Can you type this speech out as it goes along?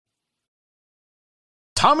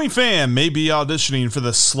Tommy Pham may be auditioning for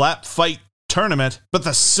the slap fight tournament, but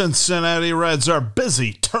the Cincinnati Reds are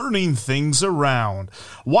busy turning things around.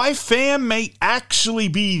 Why Pham may actually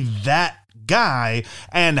be that guy,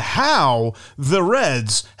 and how the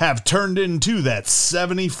Reds have turned into that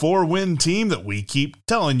 74-win team that we keep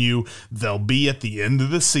telling you they'll be at the end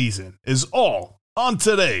of the season, is all on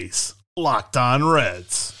today's Locked On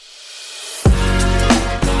Reds.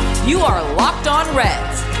 You are Locked On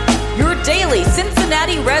Reds, your daily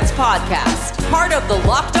Cincinnati Reds podcast, part of the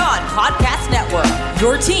Locked On Podcast Network,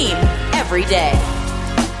 your team every day.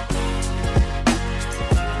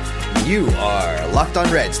 You are Locked On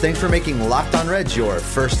Reds. Thanks for making Locked On Reds your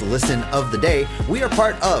first listen of the day. We are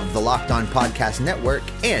part of the Locked On Podcast Network,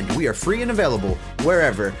 and we are free and available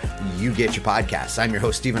wherever you get your podcasts. I'm your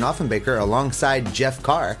host, Stephen Offenbaker, alongside Jeff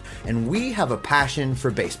Carr, and we have a passion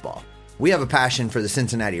for baseball. We have a passion for the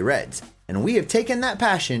Cincinnati Reds, and we have taken that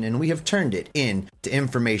passion and we have turned it into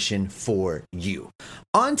information for you.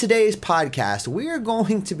 On today's podcast, we are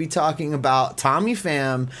going to be talking about Tommy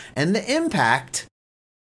Pham and the impact,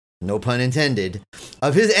 no pun intended,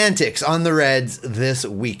 of his antics on the Reds this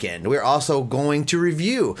weekend. We're also going to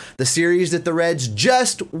review the series that the Reds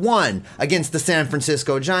just won against the San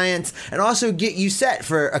Francisco Giants, and also get you set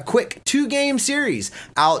for a quick 2-game series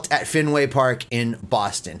out at Fenway Park in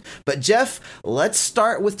Boston. But Jeff, let's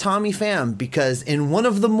start with Tommy Pham, because in one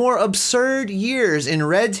of the more absurd years in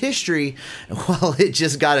Reds history, well, it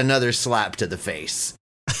just got another slap to the face.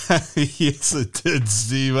 Yes, it did,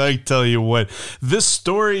 Steve. I tell you what, this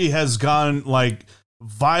story has gone like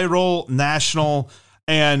viral, national,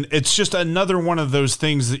 and it's just another one of those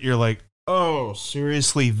things that you're like, oh,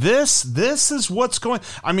 seriously, this is what's going.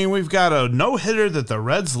 I mean, we've got a no-hitter that the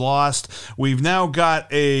Reds lost. We've now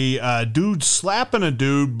got a dude slapping a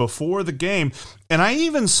dude before the game. And I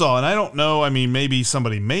even saw, and I don't know, I mean, maybe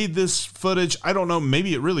somebody made this footage. I don't know,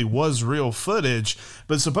 maybe it really was real footage,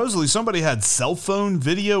 but supposedly somebody had cell phone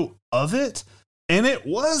video of it. And it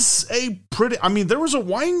was a pretty, I mean, there was a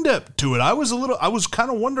windup to it. I was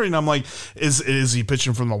kind of wondering, I'm like, is he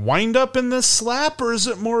pitching from the windup in this slap, or is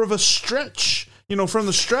it more of a stretch, from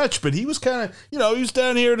the stretch? But he was kind of, he was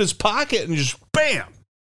down here in his pocket and just bam,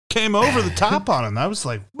 came over the top on him. I was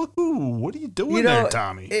like, woohoo, what are you doing there,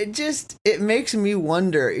 Tommy? It makes me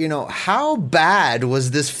wonder, how bad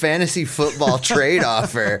was this fantasy football trade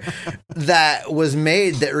offer that was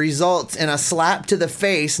made that results in a slap to the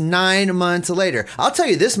face 9 months later? I'll tell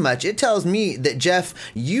you this much. It tells me that, Jeff,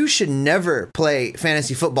 you should never play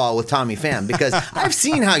fantasy football with Tommy Pham, because I've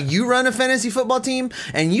seen how you run a fantasy football team,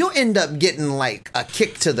 and you'll end up getting like a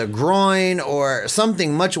kick to the groin or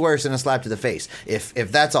something much worse than a slap to the face, if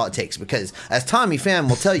that's all it takes, because as Tommy Pham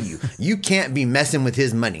will tell you, you can't be messing with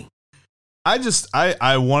his money.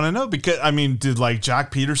 I want to know, because, I mean, did like Jock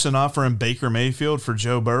Peterson offer him Baker Mayfield for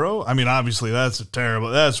Joe Burrow? I mean, obviously that's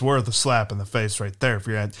worth a slap in the face right there. If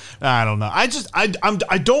you're I don't know.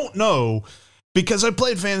 I don't know, because I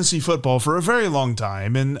played fantasy football for a very long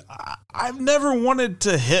time, and I've never wanted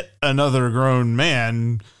to hit another grown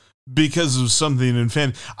man because of something in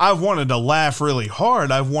fantasy. I've wanted to laugh really hard.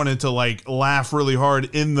 I've wanted to laugh really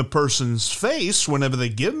hard in the person's face whenever they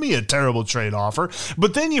give me a terrible trade offer.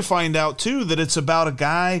 But then you find out too that it's about a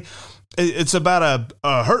guy, it's about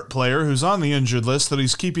a hurt player who's on the injured list that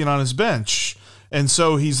he's keeping on his bench. And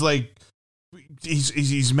so he's like,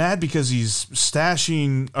 he's mad because he's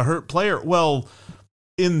stashing a hurt player. Well,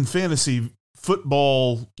 in fantasy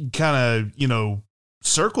football kind of,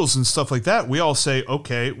 circles and stuff like that, we all say,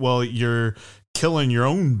 okay, well, you're killing your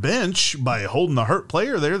own bench by holding a hurt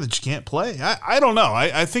player there that you can't play. I don't know.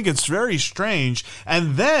 I think it's very strange.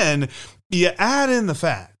 And then you add in the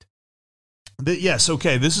fact that, yes,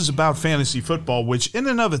 okay, this is about fantasy football, which in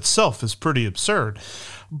and of itself is pretty absurd.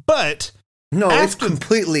 But no, it's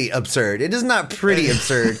completely absurd. It is not pretty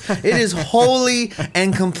absurd. It is wholly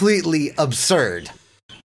and completely absurd.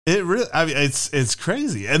 It really, I mean, it's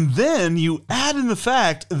crazy. And then you add in the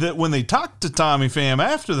fact that when they talk to Tommy Pham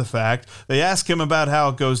after the fact, they ask him about how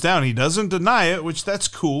it goes down. He doesn't deny it, which that's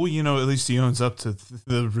cool. At least he owns up to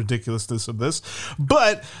the ridiculousness of this.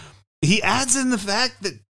 But he adds in the fact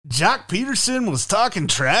that Jock Peterson was talking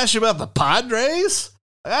trash about the Padres.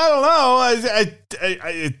 I don't know.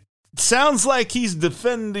 It sounds like he's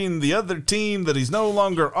defending the other team that he's no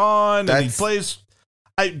longer on, and he plays.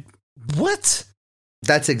 What?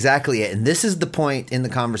 That's exactly it. And this is the point in the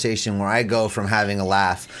conversation where I go from having a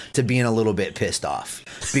laugh to being a little bit pissed off.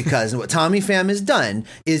 Because what Tommy Pham has done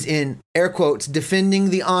is, in air quotes, defending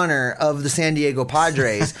the honor of the San Diego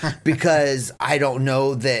Padres, because I don't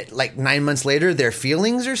know that 9 months later their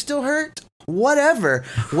feelings are still hurt. Whatever.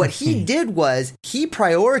 What he did was he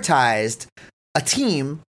prioritized a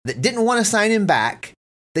team that didn't want to sign him back,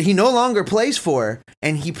 that he no longer plays for,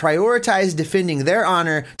 and he prioritized defending their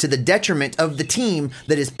honor to the detriment of the team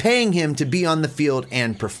that is paying him to be on the field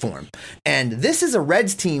and perform. And this is a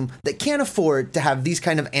Reds team that can't afford to have these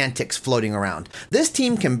kind of antics floating around. This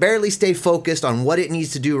team can barely stay focused on what it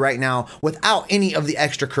needs to do right now without any of the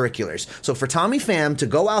extracurriculars. So for Tommy Pham to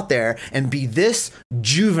go out there and be this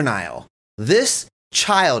juvenile, this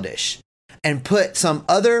childish, and put some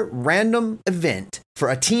other random event for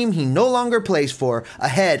a team he no longer plays for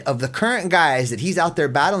ahead of the current guys that he's out there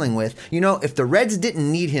battling with. If the Reds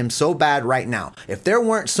didn't need him so bad right now, if there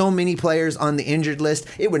weren't so many players on the injured list,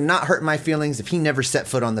 it would not hurt my feelings if he never set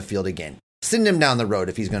foot on the field again. Send him down the road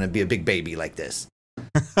if he's going to be a big baby like this.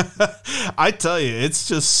 I tell you, it's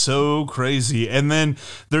just so crazy. And then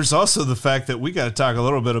there's also the fact that we got to talk a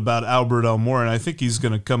little bit about Albert Elmore, and I think he's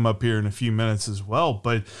going to come up here in a few minutes as well.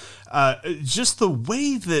 But just the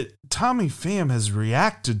way that Tommy Pham has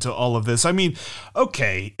reacted to all of this. I mean,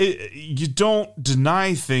 okay, you don't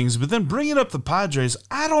deny things, but then bringing up the Padres,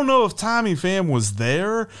 I don't know if Tommy Pham was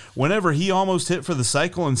there whenever he almost hit for the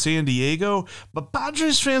cycle in San Diego, but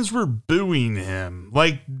Padres fans were booing him.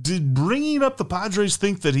 Like, did bringing up the Padres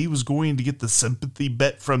think that he was going to get the sympathy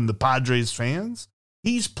bet from the Padres fans?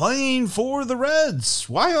 He's playing for the Reds.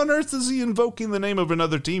 Why on earth is he invoking the name of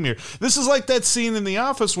another team here? This is like that scene in The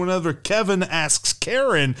Office whenever Kevin asks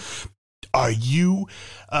Karen, how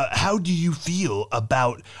do you feel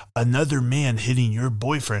about another man hitting your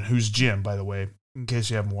boyfriend, who's Jim, by the way, in case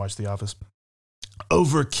you haven't watched The Office,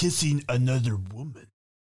 over kissing another woman?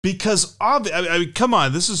 Because, I mean, come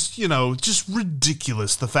on, this is, just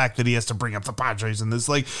ridiculous, the fact that he has to bring up the Padres in this.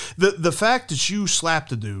 Like, the fact that you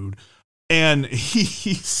slapped a dude, and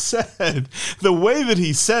he said, the way that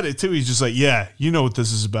he said it, too, he's just like, yeah, you know what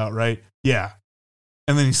this is about, right? Yeah.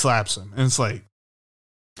 And then he slaps him. And it's like,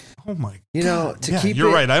 oh, my God.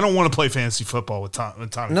 You're right. I don't want to play fantasy football with Tommy.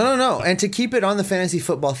 No. And to keep it on the fantasy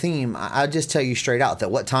football theme, I'll just tell you straight out that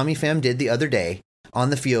what Tommy Pham did the other day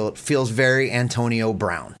on the field feels very Antonio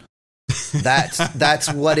Brown.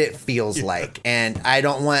 That's what it feels like. And I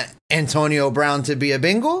don't want Antonio Brown to be a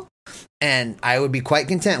Bengal. And I would be quite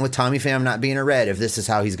content with Tommy Pham not being a Red if this is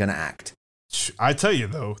how he's going to act. I tell you,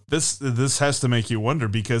 though, this has to make you wonder,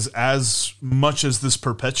 because as much as this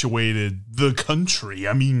perpetuated the country,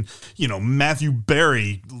 I mean, Matthew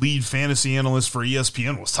Berry, lead fantasy analyst for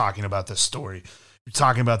ESPN, was talking about this story. You're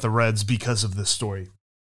talking about the Reds because of this story.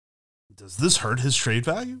 Does this hurt his trade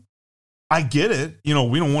value? I get it. We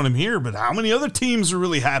don't want him here, but how many other teams are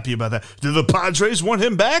really happy about that? Do the Padres want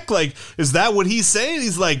him back? Like, is that what he's saying?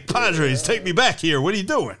 He's like, Padres, take me back here. What are you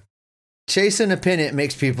doing? Chasing a pennant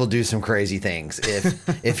makes people do some crazy things.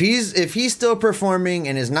 If he's still performing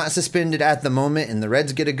and is not suspended at the moment and the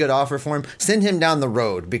Reds get a good offer for him, send him down the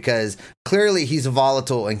road, because clearly he's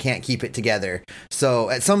volatile and can't keep it together. So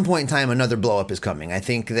at some point in time, another blow up is coming. I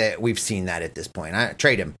think that we've seen that at this point.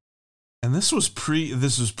 Trade him. And this was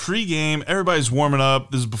pre-game. Everybody's warming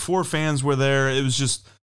up. This is before fans were there. It was just,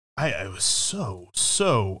 I was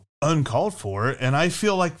so uncalled for. And I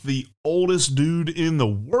feel like the oldest dude in the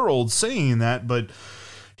world saying that, but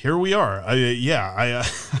here we are. I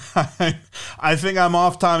think I'm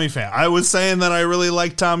off Tommy Pham. I was saying that I really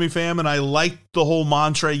like Tommy Pham, and I like the whole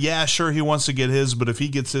mantra. Yeah, sure, he wants to get his, but if he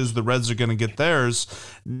gets his, the Reds are going to get theirs.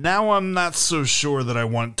 Now I'm not so sure that I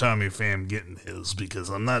want Tommy Pham getting his, because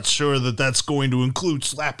I'm not sure that that's going to include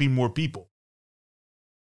slapping more people.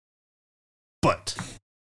 But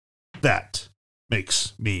that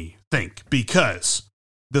makes me think, because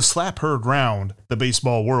the slap heard round the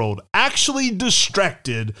baseball world actually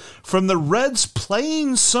distracted from the Reds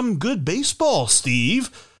playing some good baseball,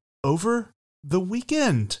 Steve, over the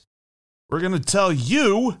weekend. We're going to tell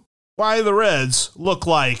you why the Reds look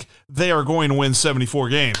like they are going to win 74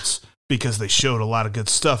 games, because they showed a lot of good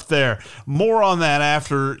stuff there. More on that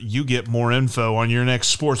after you get more info on your next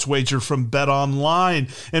sports wager from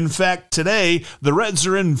BetOnline. In fact, today, the Reds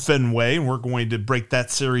are in Fenway, and we're going to break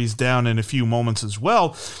that series down in a few moments as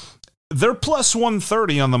well. They're plus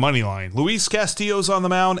 130 on the money line. Luis Castillo's on the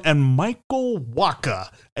mound, and Michael Wacha,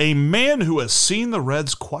 a man who has seen the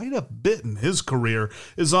Reds quite a bit in his career,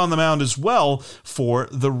 is on the mound as well for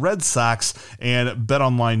the Red Sox. And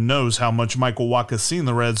BetOnline knows how much Michael Wacha's seen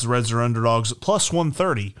the Reds. The Reds are underdogs at plus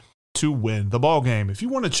 130 to win the ball game. If you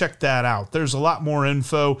want to check that out, there's a lot more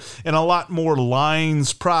info and a lot more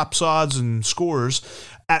lines, props, odds, and scores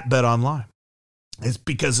at BetOnline. It's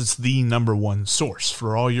because it's the number one source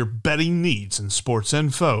for all your betting needs and sports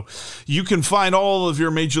info. You can find all of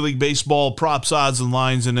your Major League Baseball props, odds, and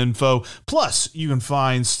lines and info. Plus, you can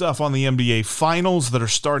find stuff on the NBA Finals that are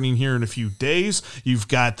starting here in a few days. You've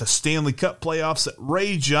got the Stanley Cup playoffs that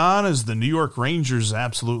rage on as the New York Rangers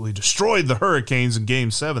absolutely destroyed the Hurricanes in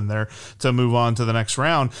Game 7 there to move on to the next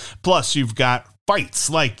round. Plus, you've got fights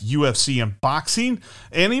like UFC and boxing,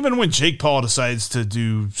 and even when Jake Paul decides to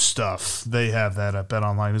do stuff, they have that at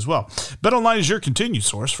BetOnline as well. BetOnline is your continued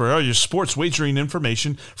source for all your sports wagering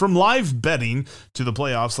information, from live betting to the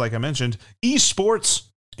playoffs, like I mentioned, esports,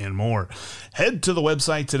 and more. Head to the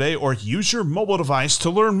website today or use your mobile device to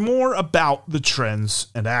learn more about the trends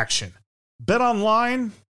and action.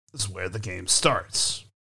 BetOnline is where the game starts.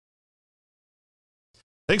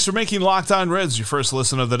 Thanks for making Locked On Reds your first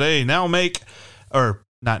listen of the day.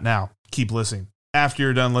 Keep listening. After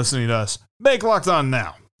you're done listening to us, make Locked On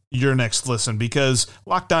Now your next listen, because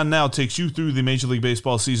Locked On Now takes you through the Major League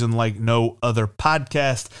Baseball season like no other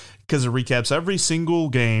podcast, because it recaps every single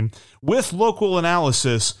game with local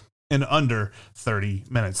analysis in under 30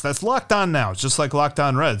 minutes. That's Locked On Now. It's just like Locked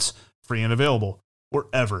On Reds, free and available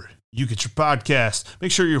wherever you get your podcast.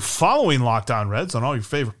 Make sure you're following Locked On Reds on all your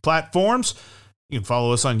favorite platforms. You can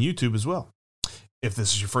follow us on YouTube as well. If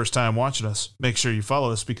this is your first time watching us, make sure you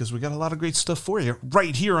follow us, because we got a lot of great stuff for you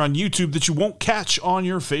right here on YouTube that you won't catch on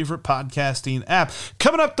your favorite podcasting app.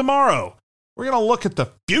 Coming up tomorrow, we're going to look at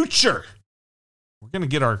the future. We're going to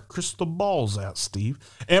get our crystal balls out, Steve,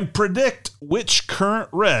 and predict which current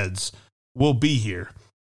Reds will be here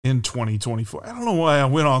in 2024. I don't know why I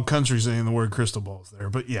went all country saying the word crystal balls there,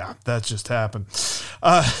 but yeah, that just happened.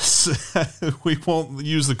 We won't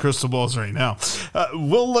use the crystal balls right now.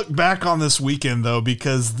 We'll look back on this weekend, though,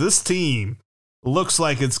 because this team looks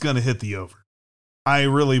like it's going to hit the over. I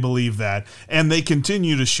really believe that. And they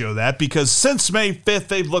continue to show that, because since May 5th,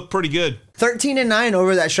 they've looked pretty good. 13-9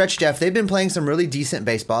 over that stretch, Jeff. They've been playing some really decent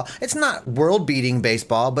baseball. It's not world-beating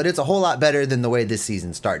baseball, but it's a whole lot better than the way this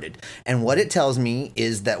season started. And what it tells me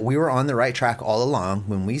is that we were on the right track all along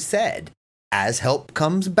when we said, as help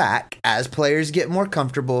comes back, as players get more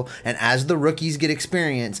comfortable, and as the rookies get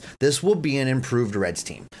experience, this will be an improved Reds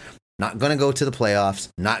team. Not going to go to the playoffs,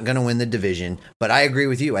 not going to win the division, but I agree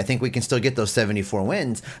with you. I think we can still get those 74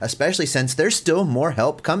 wins, especially since there's still more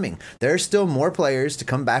help coming. There's still more players to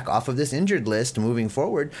come back off of this injured list moving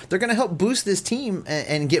forward. They're going to help boost this team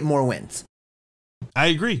and get more wins. I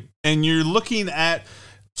agree. And you're looking at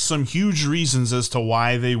some huge reasons as to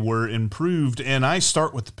why they were improved. And I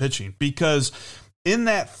start with the pitching, because in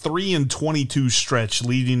that 3-22 stretch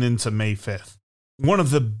leading into May 5th, one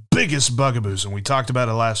of the biggest bugaboos, and we talked about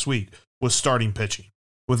it last week, was starting pitching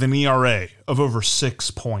with an ERA of over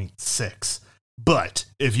 6.6. But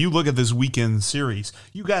if you look at this weekend series,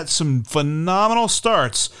 you got some phenomenal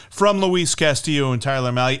starts from Luis Castillo and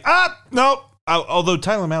Tyler Mahle. Although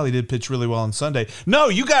Tyler Mahle did pitch really well on Sunday. No,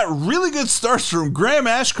 you got really good starts from Graham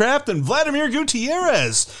Ashcraft and Vladimir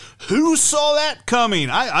Gutierrez. Who saw that coming?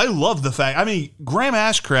 I love the fact. Graham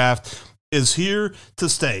Ashcraft is here to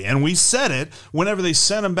stay. And we said it whenever they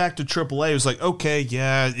sent him back to AAA. It was like, okay,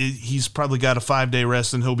 yeah, he's probably got a 5-day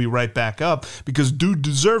rest and he'll be right back up, because dude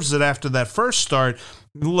deserves it after that first start.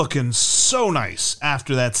 Looking so nice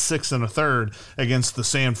after that 6 1/3 against the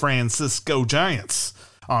San Francisco Giants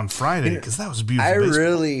on Friday, because that was a beautiful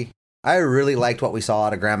baseball. I really liked what we saw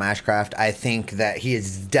out of Graham Ashcraft. I think that he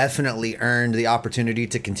has definitely earned the opportunity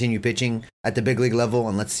to continue pitching at the big league level,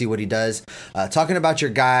 and let's see what he does. Talking about your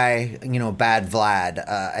guy, Bad Vlad,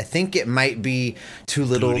 I think it might be too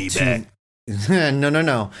little too...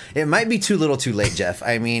 No. It might be too little too late, Jeff.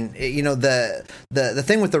 I mean, the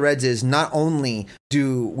thing with the Reds is, not only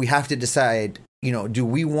do we have to decide, do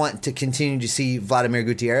we want to continue to see Vladimir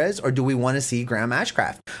Gutierrez, or do we want to see Graham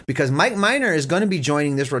Ashcraft? Because Mike Minor is going to be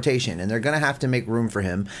joining this rotation, and they're going to have to make room for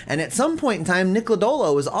him. And at some point in time, Nick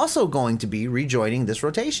Lodolo is also going to be rejoining this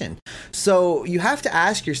rotation. So you have to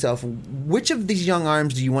ask yourself, which of these young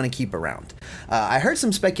arms do you want to keep around? I heard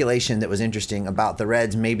some speculation that was interesting about the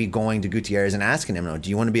Reds maybe going to Gutierrez and asking him, do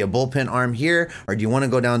you want to be a bullpen arm here, or do you want to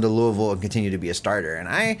go down to Louisville and continue to be a starter? And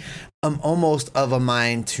I am almost of a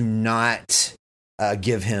mind to not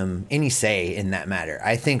give him any say in that matter.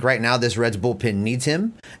 I think right now this Reds bullpen needs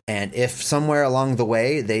him, and if somewhere along the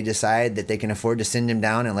way they decide that they can afford to send him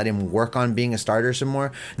down and let him work on being a starter some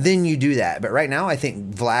more, then you do that. But right now, I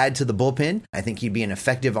think Vlad to the bullpen, I think he'd be an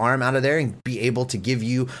effective arm out of there and be able to give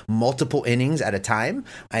you multiple innings at a time.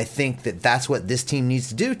 I think that that's what this team needs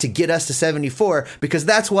to do to get us to 74, because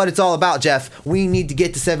that's what it's all about, Jeff. We need to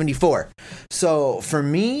get to 74. So for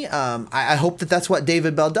me, I hope that that's what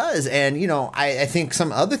David Bell does. And, I think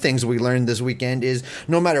some other things we learned this weekend is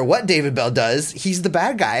no matter what David Bell does, he's the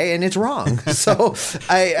bad guy and it's wrong. So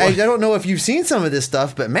I don't know if you've seen some of this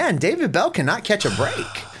stuff, but man, David Bell cannot catch a break.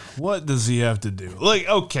 What does he have to do? Like,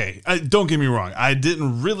 okay, don't get me wrong. I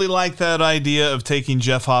didn't really like that idea of taking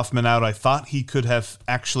Jeff Hoffman out. I thought he could have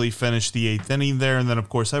actually finished the 8th inning there, and then, of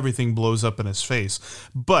course, everything blows up in his face.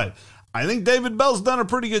 But I think David Bell's done a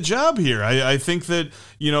pretty good job here. I think that,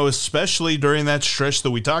 especially during that stretch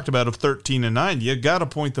that we talked about of 13-9, you got to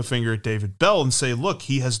point the finger at David Bell and say, look,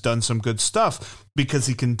 he has done some good stuff, because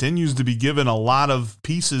he continues to be given a lot of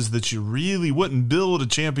pieces that you really wouldn't build a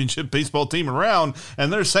championship baseball team around.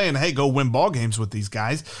 And they're saying, hey, go win ball games with these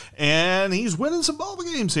guys. And he's winning some ball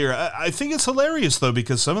games here. I think it's hilarious, though,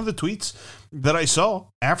 because some of the tweets that I saw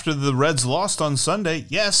after the Reds lost on Sunday,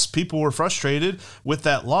 yes, people were frustrated with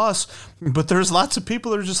that loss, but there's lots of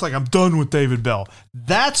people that are just like, I'm done with David Bell.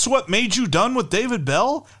 That's what made you done with David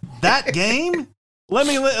Bell? That game? Let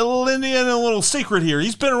me lend you in a little secret here.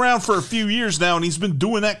 He's been around for a few years now, and he's been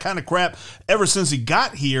doing that kind of crap ever since he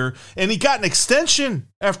got here, and he got an extension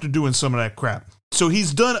after doing some of that crap. So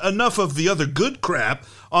he's done enough of the other good crap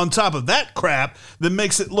on top of that crap that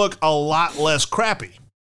makes it look a lot less crappy.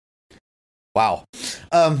 Wow.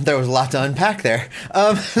 There was a lot to unpack there.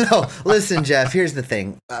 No, listen, Jeff, here's the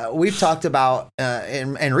thing. We've talked about,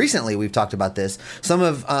 and recently we've talked about this, some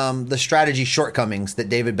of the strategy shortcomings that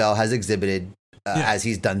David Bell has exhibited as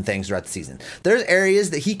he's done things throughout the season. There's areas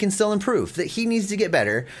that he can still improve, that he needs to get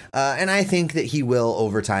better, and I think that he will,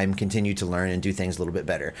 over time, continue to learn and do things a little bit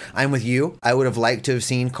better. I'm with you. I would have liked to have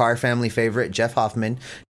seen Carr family favorite Jeff Hoffman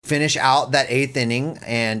finish out that 8th inning,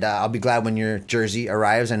 and I'll be glad when your jersey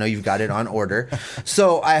arrives. I know you've got it on order.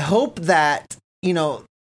 So I hope that,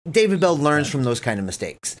 David Bell learns from those kind of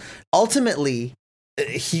mistakes. Ultimately,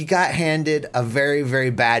 he got handed a very, very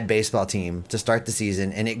bad baseball team to start the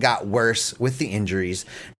season, and it got worse with the injuries.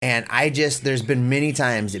 And there's been many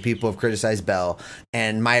times that people have criticized Bell,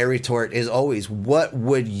 and my retort is always, what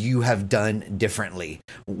would you have done differently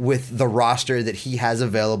with the roster that he has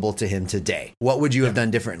available to him today? What would you have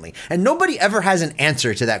done differently? And nobody ever has an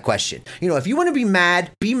answer to that question. If you want to be mad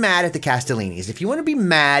at the Castellinis. If you want to be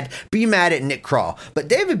mad at Nick Krall. But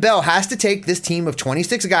David Bell has to take this team of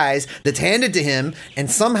 26 guys that's handed to him and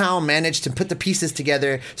somehow manage to put the pieces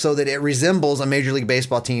together so that it resembles a Major League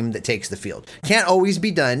Baseball team that takes the field. Can't always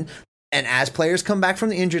be done. And as players come back from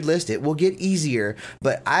the injured list, it will get easier.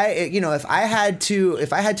 But if I had to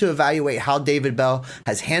evaluate how David Bell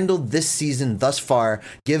has handled this season thus far,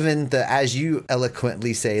 given the, as you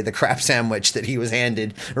eloquently say, the crap sandwich that he was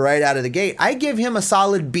handed right out of the gate, I give him a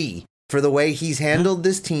solid B for the way he's handled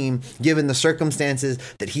this team, given the circumstances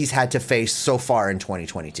that he's had to face so far in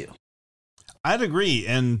 2022. I'd agree.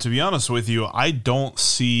 And to be honest with you, I don't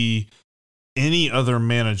see any other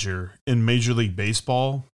manager in Major League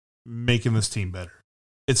Baseball making this team better.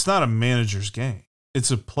 It's not a manager's game.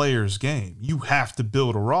 It's a player's game. You have to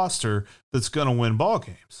build a roster that's going to win ball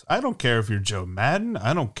games. I don't care if you're Joe Madden.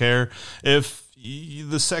 I don't care if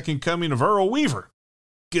the second coming of Earl Weaver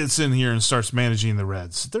gets in here and starts managing the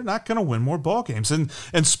Reds. They're not going to win more ball games. And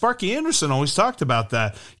Sparky Anderson always talked about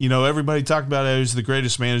that. Everybody talked about how he's the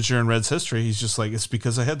greatest manager in Reds history. He's just like, it's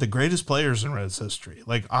because I had the greatest players in Reds history.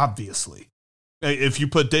 Like, obviously. If you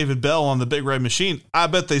put David Bell on the Big Red Machine, I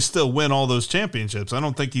bet they still win all those championships. I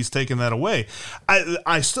don't think he's taken that away.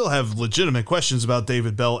 I still have legitimate questions about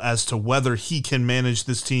David Bell as to whether he can manage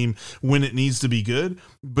this team when it needs to be good,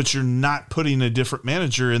 but you're not putting a different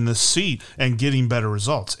manager in the seat and getting better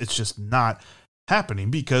results. It's just not happening,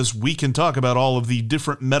 because we can talk about all of the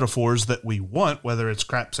different metaphors that we want, whether it's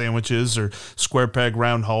crap sandwiches or square peg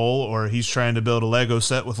round hole, or he's trying to build a Lego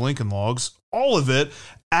set with Lincoln Logs. All of it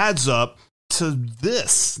adds up to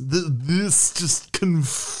this just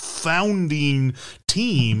confounding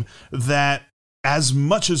team that, as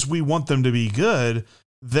much as we want them to be good,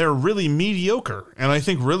 they're really mediocre. And I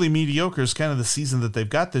think really mediocre is kind of the season that they've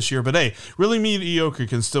got this year. But hey, really mediocre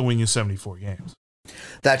can still win you 74 games.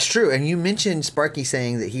 That's true. And you mentioned Sparky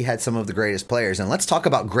saying that he had some of the greatest players. And let's talk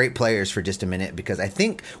about great players for just a minute, because I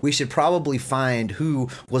think we should probably find who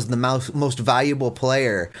was the most valuable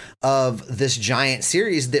player of this giant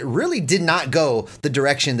series that really did not go the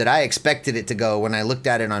direction that I expected it to go when I looked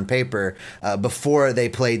at it on paper before they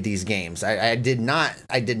played these games. I did not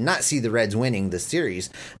see the Reds winning this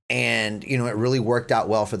series. And, it really worked out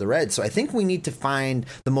well for the Reds. So I think we need to find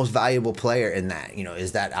the most valuable player in that.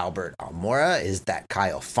 Is that Albert Almora? Is that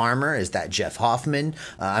Kyle Farmer? Is that Jeff Hoffman?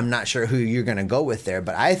 I'm not sure who you're going to go with there,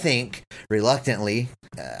 but I think reluctantly,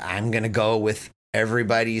 I'm going to go with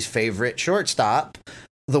everybody's favorite shortstop,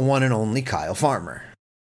 the one and only Kyle Farmer.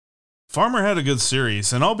 Farmer had a good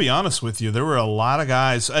series, and I'll be honest with you, there were a lot of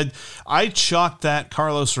guys. I chalked that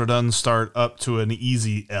Carlos Rodon start up to an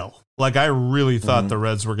easy L. Like, I really thought the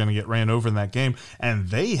Reds were going to get ran over in that game, and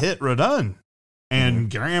they hit Rodon.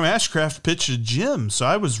 And Graham Ashcraft pitched a gem, so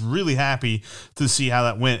I was really happy to see how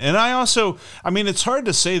that went. And I mean, it's hard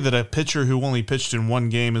to say that a pitcher who only pitched in one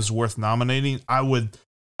game is worth nominating. I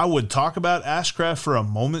would talk about Ashcraft for a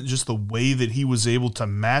moment, just the way that he was able to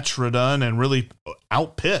match Rodon and really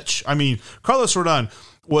outpitch. I mean, Carlos Rodon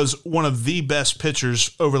was one of the best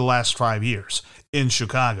pitchers over the last 5 years in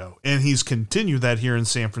Chicago, and he's continued that here in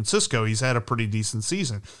San Francisco. He's had a pretty decent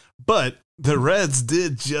season, but the Reds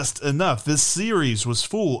did just enough. This series was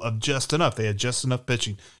full of just enough. They had just enough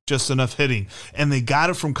pitching, just enough hitting, and they got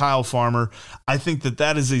it from Kyle Farmer. I think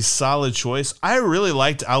that is a solid choice. I really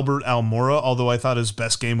liked Albert Almora, although I thought his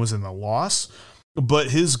best game was in the loss. But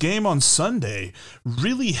his game on Sunday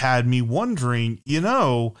really had me wondering,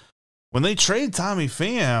 when they trade Tommy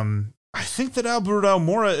Pham, I think that Albert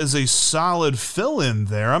Almora is a solid fill-in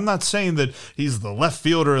there. I'm not saying that he's the left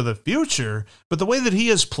fielder of the future, but the way that he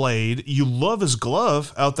has played, you love his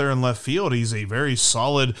glove out there in left field. He's a very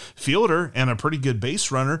solid fielder and a pretty good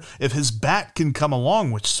base runner. If his bat can come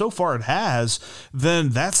along, which so far it has, then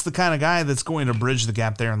that's the kind of guy that's going to bridge the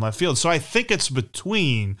gap there in left field. So I think it's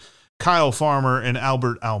between Kyle Farmer and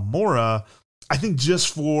Albert Almora. I think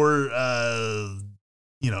just for,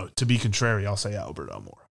 to be contrary, I'll say Albert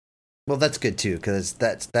Almora. Well, that's good, too, because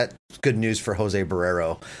that's good news for Jose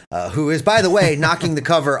Barrero, who is, by the way, knocking the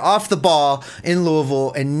cover off the ball in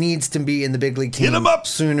Louisville and needs to be in the big league team Get him up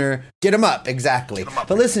sooner. Get him up, exactly. Get him up.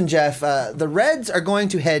 But listen, Jeff, the Reds are going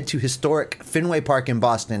to head to historic Fenway Park in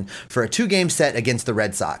Boston for a 2-game set against the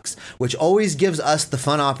Red Sox, which always gives us the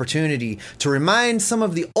fun opportunity to remind some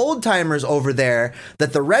of the old-timers over there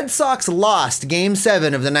that the Red Sox lost Game 7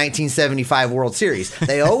 of the 1975 World Series.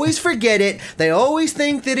 They always forget it. They always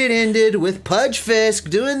think that it ended with Pudge Fisk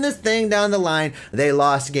doing this thing down the line. They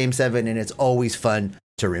lost Game 7, and it's always fun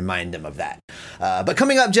to remind them of that. But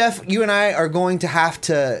coming up, Jeff, you and I are going to have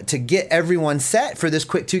to get everyone set for this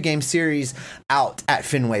quick 2-game series out at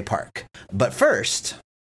Fenway Park. But first,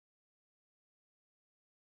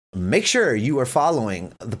 make sure you are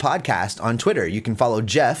following the podcast on Twitter. You can follow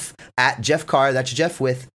Jeff at Jeff Carr. That's Jeff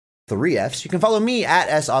with 3 F's. You can follow me at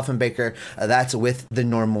S. Offenbaker. That's with the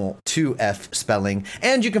normal 2F spelling.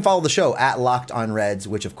 And you can follow the show at Locked On Reds,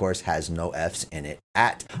 which of course has no F's in it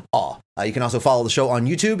at all. You can also follow the show on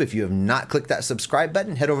YouTube. If you have not clicked that subscribe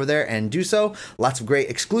button, head over there and do so. Lots of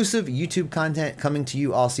great exclusive YouTube content coming to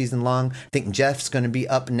you all season long. I think Jeff's going to be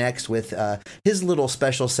up next with his little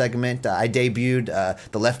special segment. I debuted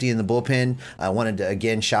The Lefty in the Bullpen. I wanted to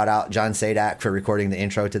again shout out John Sadak for recording the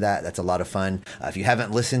intro to that. That's a lot of fun. If you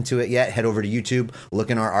haven't listened to it yet, head over to YouTube.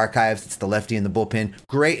 Look in our archives. It's The Lefty in the Bullpen.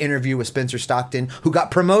 Great interview with Spencer Stockton, who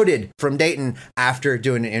got promoted from Dayton after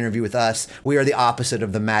doing an interview with us. We are the opposite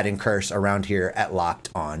of the Madden curse around here at Locked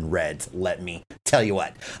On Reds, let me tell you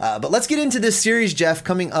what. But let's get into this series, Jeff,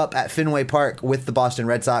 coming up at Fenway Park with the Boston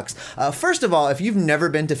Red Sox. First of all, if you've never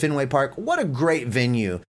been to Fenway Park, what a great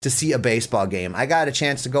venue to see a baseball game. I got a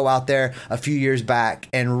chance to go out there a few years back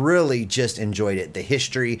and really just enjoyed it. The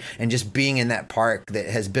history and just being in that park that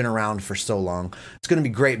has been around for so long. It's going to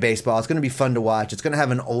be great baseball. It's going to be fun to watch. It's going to have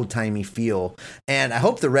an old-timey feel. And I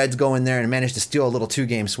hope the Reds go in there and manage to steal a little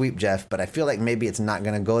 2-game sweep, Jeff, but I feel like maybe it's not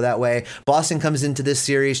going to go that way. Boston comes into this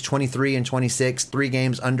series 23-26, 3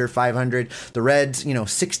 games under 500. The Reds,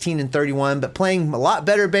 16-31, but playing a lot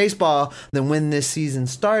better baseball than when this season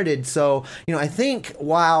started. So, I think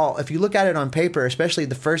while if you look at it on paper, especially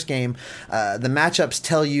the first game, the matchups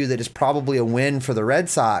tell you that it's probably a win for the Red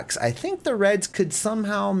Sox. I think the Reds could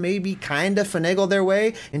somehow maybe kind of finagle their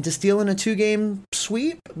way into stealing a 2-game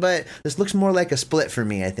sweep, but this looks more like a split for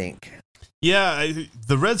me, I think. Yeah,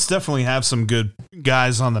 the Reds definitely have some good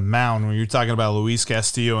guys on the mound when you're talking about Luis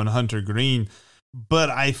Castillo and Hunter Green. But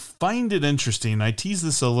I find it interesting. I teased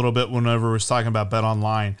this a little bit whenever I was talking about Bet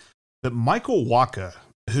Online, that Michael Wacha,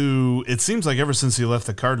 who it seems like ever since he left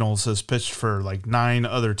the Cardinals has pitched for like 9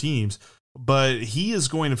 other teams, but he is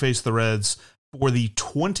going to face the Reds for the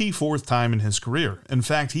 24th time in his career. In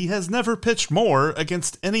fact, he has never pitched more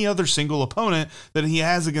against any other single opponent than he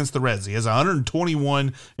has against the Reds. He has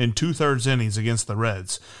 121 2/3 innings against the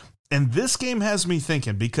Reds. And this game has me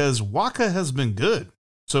thinking, because Wacha has been good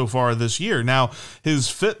so far this year. Now, his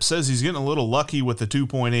FIP says he's getting a little lucky with the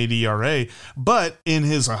 2.8 ERA, but in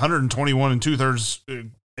his 121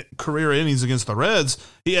 2/3 career innings against the Reds,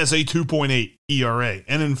 he has a 2.8 ERA.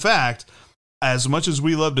 And in fact, as much as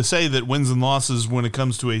we love to say that wins and losses when it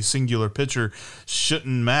comes to a singular pitcher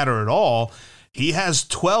shouldn't matter at all, he has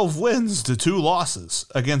 12 wins to 2 losses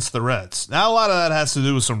against the Reds. Now, a lot of that has to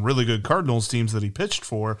do with some really good Cardinals teams that he pitched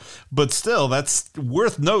for, but still, that's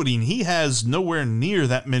worth noting. He has nowhere near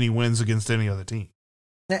that many wins against any other team.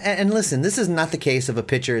 And listen, this is not the case of a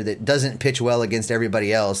pitcher that doesn't pitch well against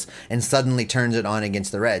everybody else and suddenly turns it on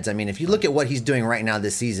against the Reds. I mean, if you look at what he's doing right now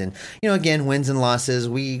this season, again, wins and losses,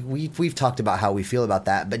 we've talked about how we feel about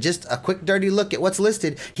that. But just a quick dirty look at what's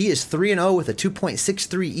listed. He is 3-0 with a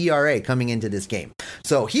 2.63 ERA coming into this game.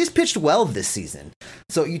 So he's pitched well this season.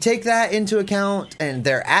 So you take that into account, and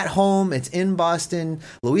they're at home. It's in Boston.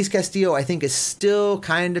 Luis Castillo, I think, is still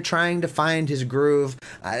kind of trying to find his groove.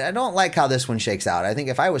 I don't like how this one shakes out. I think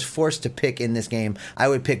if I was forced to pick in this game, I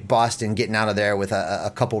would pick Boston getting out of there with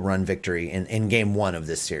a couple run victory in game 1 of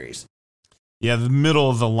this series. Yeah, the middle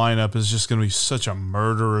of the lineup is just going to be such a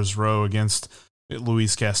murderer's row against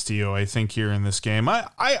Luis Castillo, I think, here in this game.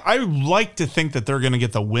 I like to think that they're going to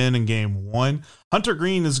get the win in game 1. Hunter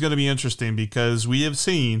Greene is going to be interesting because we have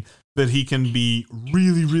seen that he can be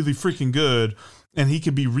really, really freaking good, and he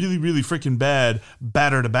can be really, really freaking bad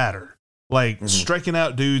batter to batter. Like striking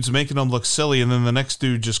out dudes, making them look silly, and then the next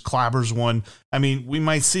dude just clobbers one. I mean, we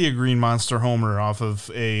might see a Green Monster homer off of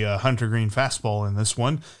a Hunter Greene fastball in this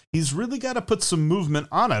one. He's really got to put some movement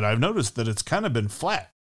on it. I've noticed that it's kind of been flat,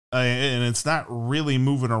 and it's not really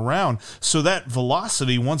moving around. So that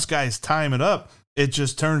velocity, once guys time it up, it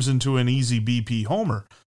just turns into an easy BP homer.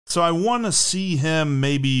 So I want to see him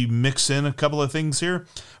maybe mix in a couple of things here.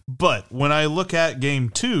 But when I look at game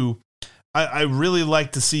 2, I really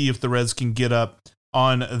like to see if the Reds can get up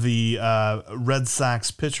on the Red Sox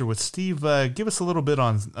pitcher. With Steve, give us a little bit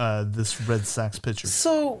on this Red Sox pitcher.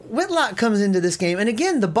 So Whitlock comes into this game, and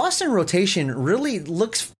again, the Boston rotation really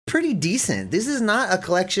looks pretty decent. This is not a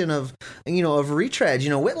collection of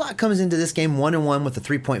retreads. Whitlock comes into this game 1-1 with a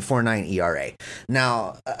 3.49 ERA.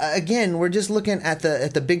 Now, again, we're just looking at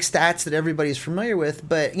the big stats that everybody's familiar with,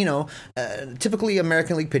 but typically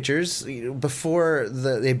American League pitchers, before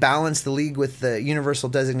they balanced the league with the universal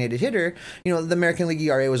designated hitter, the American League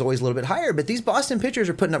ERA was always a little bit higher, but these Boston pitchers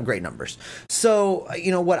are putting up great numbers. So,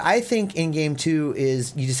 what I think in game 2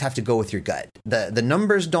 is you just have to go with your gut. The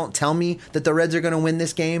numbers don't tell me that the Reds are going to win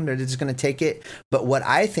this game. They're just going to take it. But what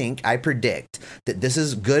I predict that this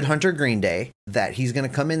is good Hunter Greene Day, that he's going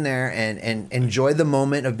to come in there and enjoy the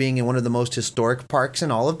moment of being in one of the most historic parks in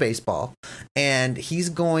all of baseball. And he's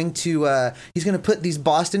going to put these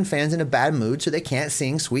Boston fans in a bad mood so they can't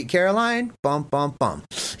sing Sweet Caroline. Bum, bum, bum.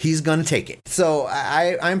 He's going to take it. So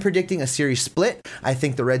I'm predicting a series split. I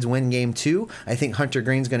think the Reds win game 2. I think Hunter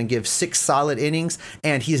Greene's going to give 6 solid innings,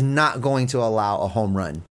 and he's not going to allow a home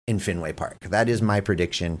run in Fenway Park. That is my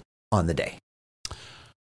prediction on the day.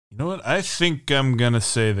 You know what? I think I'm going to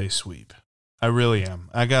say they sweep. I really am.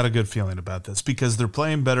 I got a good feeling about this because they're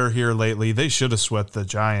playing better here lately. They should have swept the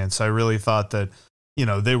Giants. I really thought that,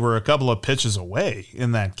 they were a couple of pitches away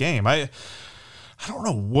in that game. I don't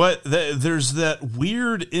know what, there's that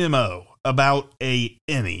weird MO about a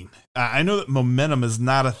inning. I know that momentum is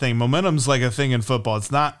not a thing. Momentum's like a thing in football.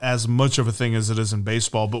 It's not as much of a thing as it is in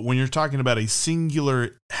baseball, but when you're talking about a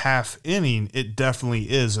singular half inning, it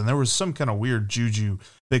definitely is. And there was some kind of weird juju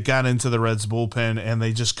that got into the Reds bullpen, and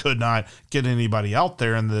they just could not get anybody out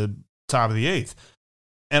there in the top of the 8th.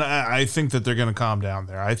 And I think that they're going to calm down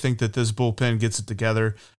there. I think that this bullpen gets it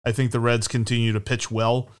together. I think the Reds continue to pitch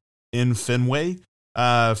well in Fenway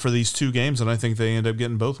for these 2 games, and I think they end up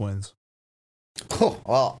getting both wins. Oh,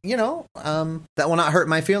 well, that will not hurt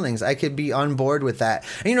my feelings. I could be on board with that.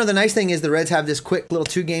 And, the nice thing is the Reds have this quick little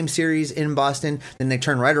 2-game series in Boston. Then they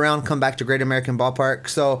turn right around, come back to Great American Ballpark.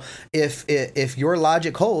 So if your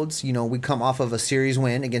logic holds, we come off of a series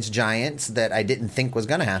win against Giants that I didn't think was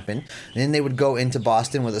going to happen. And then they would go into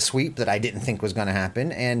Boston with a sweep that I didn't think was going to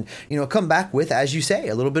happen. And, come back with, as you say,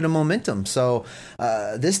 a little bit of momentum. So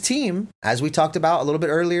this team, as we talked about a little bit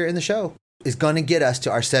earlier in the show, is going to get us to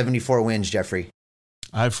our 74 wins, Jeffrey.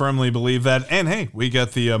 I firmly believe that. And hey, we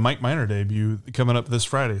got the Mike Minor debut coming up this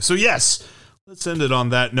Friday. So yes, let's end it on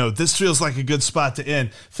that note. This feels like a good spot to end.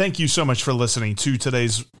 Thank you so much for listening to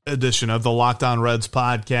today's edition of the Locked On Reds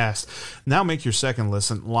podcast. Now make your second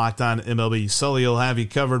listen Locked On MLB. Sully will have you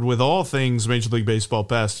covered with all things Major League Baseball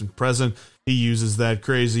past and present. He uses that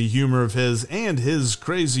crazy humor of his and his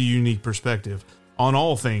crazy unique perspective on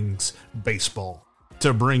all things baseball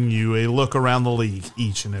to bring you a look around the league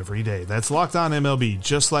each and every day. That's Locked On MLB,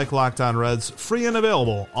 just like Locked On Reds, free and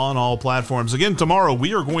available on all platforms. Again, tomorrow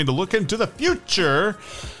we are going to look into the future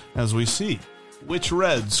as we see which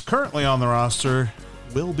Reds currently on the roster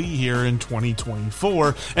will be here in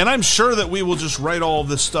 2024. And I'm sure that we will just write all of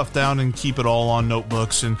this stuff down and keep it all on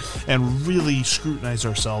notebooks and really scrutinize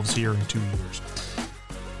ourselves here in 2 years.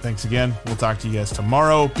 Thanks again. We'll talk to you guys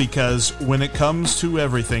tomorrow, because when it comes to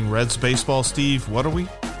everything Reds baseball, Steve, what are we?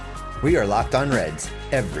 We are Locked On Reds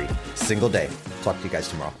every single day. Talk to you guys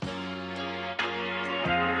tomorrow.